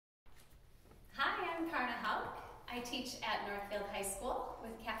I teach at Northfield High School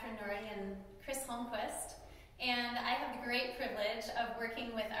with Catherine Norrie and Chris Holmquist, and I have the great privilege of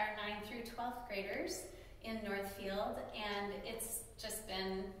working with our 9th through 12th graders in Northfield, and it's just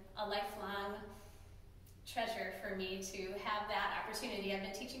been a lifelong treasure for me to have that opportunity. I've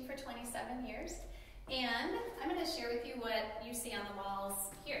been teaching for 27 years, and I'm going to share with you what you see on the walls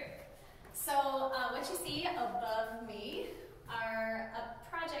here. So what you see above me are a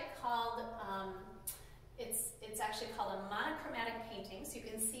project called, it's actually called a monochromatic painting. So you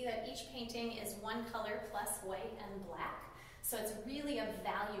can see that each painting is one color plus white and black. So it's really a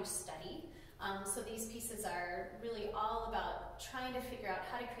value study. So these pieces are really all about trying to figure out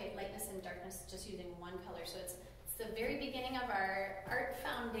how to create lightness and darkness just using one color. So it's the very beginning of our art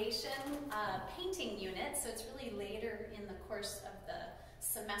foundation painting unit. So it's really later in the course of the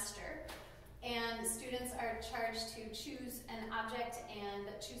semester. And students are charged to choose an object and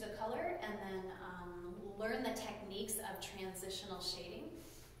choose a color, and then learn the techniques of transitional shading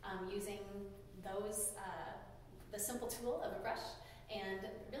using those, the simple tool of a brush, and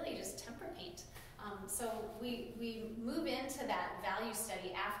really just tempera paint. So we move into that value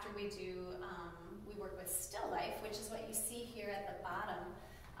study after we do, we work with still life, which is what you see here at the bottom.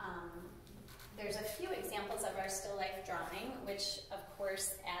 There's a few examples of our still life drawing, which of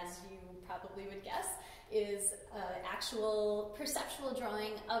course, as you probably would guess, is actual perceptual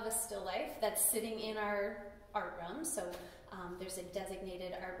drawing of a still life that's sitting in our art room. So there's a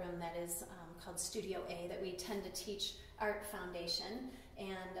designated art room that is called Studio A that we tend to teach art foundation,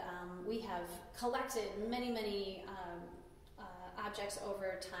 and we have collected many objects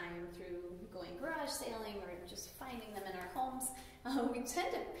over time through going garage sailing or just finding them in our homes. We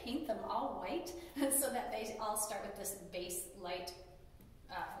tend to paint them all white so that they all start with this base light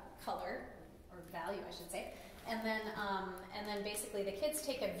color, or value I should say, and then basically the kids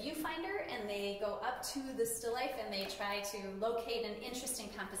take a viewfinder and they go up to the still life and they try to locate an interesting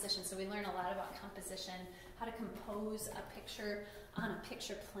composition. So we learn a lot about composition, how to compose a picture on a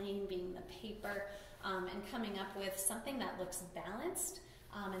picture plane being the paper, and coming up with something that looks balanced.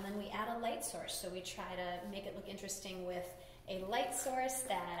 And then we add a light source, so we try to make it look interesting with a light source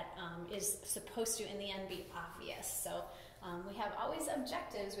that is supposed to in the end be obvious. So we have always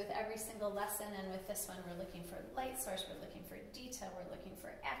objectives with every single lesson, and with this one we're looking for light source, we're looking for detail, we're looking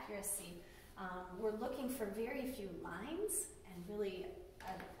for accuracy, we're looking for very few lines and really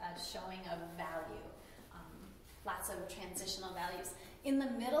a showing of value. Lots of transitional values. In the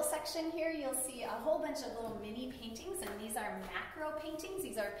middle section here, you'll see a whole bunch of little mini paintings, and these are macro paintings.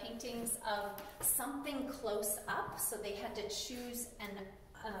 These are paintings of something close up, so they had to choose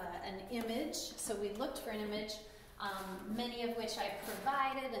an image. So we looked for an image, many of which I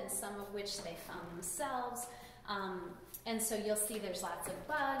provided, and some of which they found themselves. And so you'll see there's lots of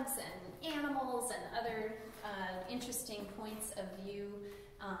bugs and animals and other interesting points of view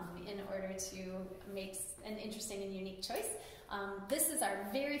in order to make an interesting and unique choice. This is our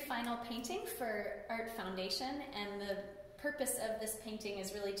very final painting for Art Foundation, and the purpose of this painting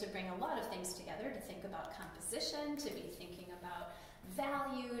is really to bring a lot of things together, to think about composition, to be thinking about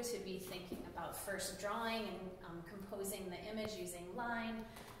value, to be thinking about first drawing and composing the image using line,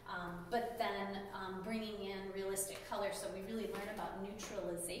 but then bringing in realistic colors. So we really learn about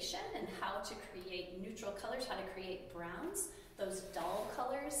neutralization and how to create neutral colors, how to create browns, those dull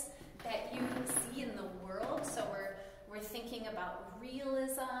colors that you can see in the world. So we're thinking about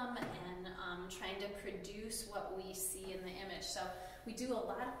realism and trying to produce what we see in the image. So we do a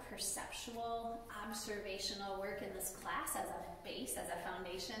lot of perceptual, observational work in this class as a base, as a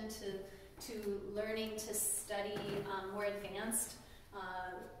foundation to learning to study more advanced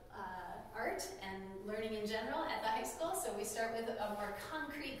art and learning in general at the high school. So we start with a more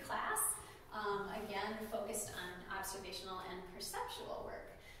concrete class, again focused on observational and perceptual work.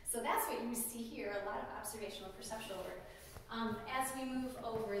 So that's what you see here, a lot of observational perceptual work. As we move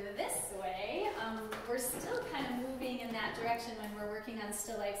over this way, we're still kind of moving in that direction when we're working on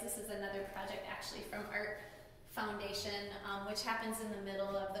still lifes. This is another project actually from Art Foundation, which happens in the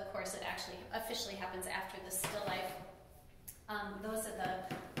middle of the course. It actually officially happens after the still life. Those are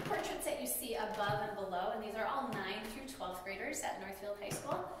the portraits that you see above and below, and these are all 9th through 12th graders at Northfield High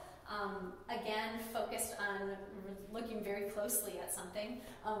School. Again, focused on looking very closely at something.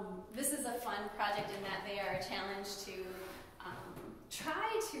 This is a fun project in that they are challenged to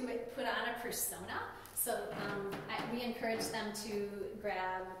try to put on a persona. So we encourage them to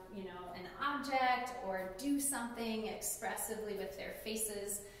grab, an object or do something expressively with their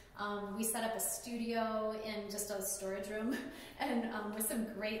faces. We set up a studio in just a storage room and with some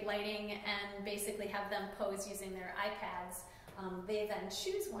great lighting, and basically have them pose using their iPads they then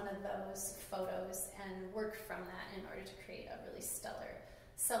choose one of those photos and work from that in order to create a really stellar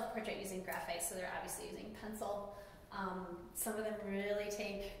self-portrait using graphite, so they're obviously using pencil. Some of them really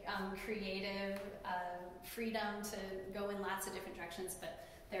take creative freedom to go in lots of different directions, but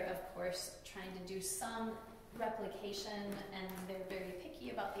they're of course trying to do some replication, and they're very picky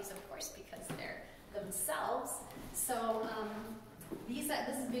about these, of course, because they're themselves. So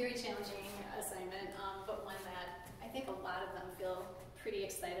this is a very challenging assignment, but one that I think a lot of them feel pretty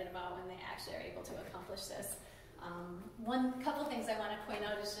excited about when they actually are able to accomplish this. One couple things I want to point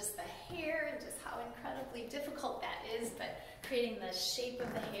out is just the hair and just how incredibly difficult that is, but creating the shape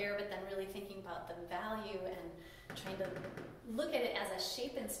of the hair, but then really thinking about the value and trying to look at it as a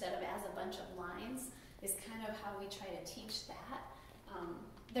shape instead of as a bunch of lines is kind of how we try to teach that.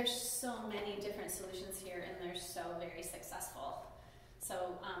 There's so many different solutions here, and they're so very successful. So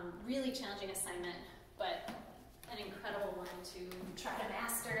really challenging assignment, but an incredible one to try to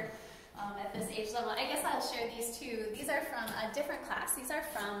master at this age level. I guess I'll share these two. These are from a different class. These are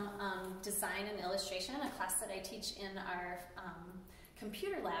from Design and Illustration, a class that I teach in our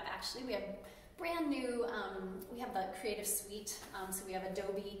computer lab, actually. We have brand new, we have the Creative Suite, so we have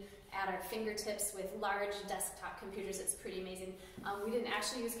Adobe at our fingertips with large desktop computers. It's pretty amazing. We didn't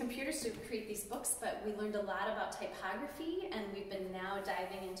actually use computers to create these books, but we learned a lot about typography, and we've been now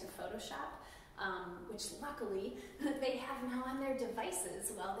diving into Photoshop, which luckily they have now on their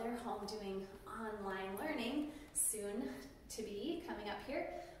devices while they're home doing online learning, soon to be coming up here.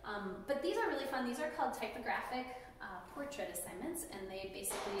 But these are really fun. These are called typographic portrait assignments, and they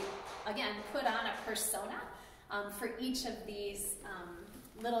basically, again, put on a persona for each of these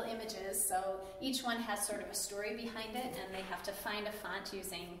little images. So each one has sort of a story behind it, and they have to find a font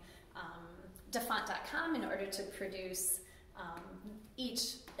using dafont.com in order to produce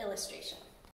each illustration.